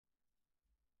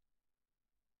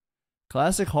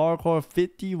Classic hardcore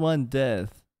 51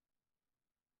 death.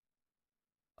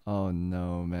 Oh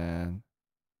no, man.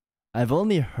 I've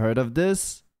only heard of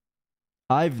this.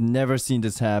 I've never seen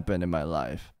this happen in my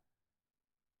life.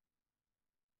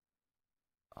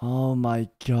 Oh my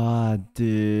god,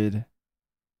 dude.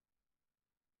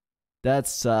 That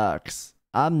sucks.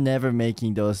 I'm never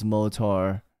making those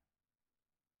motor.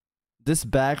 This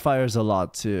backfires a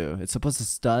lot too. It's supposed to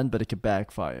stun, but it can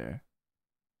backfire.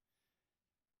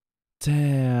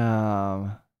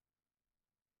 Damn.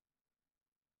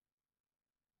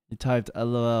 You typed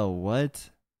LOL,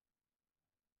 what?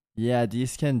 Yeah,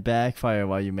 these can backfire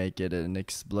while you make it and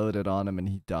exploded on him and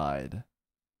he died.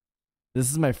 This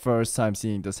is my first time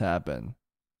seeing this happen.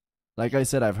 Like I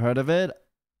said, I've heard of it.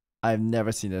 I've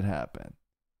never seen it happen.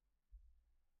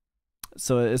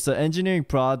 So it's an engineering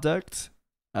product.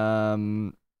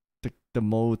 The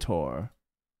motor.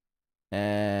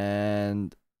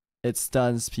 And it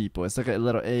stuns people. It's like a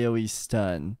little AoE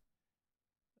stun.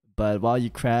 But while you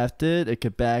craft it, it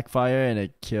could backfire and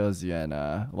it kills you. And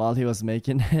while he was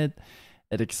making it,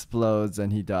 it explodes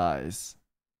and he dies.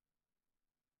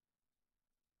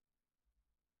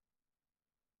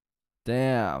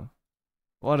 Damn.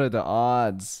 What are the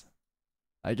odds?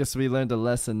 I guess we learned a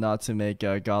lesson not to make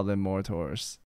goblin mortars.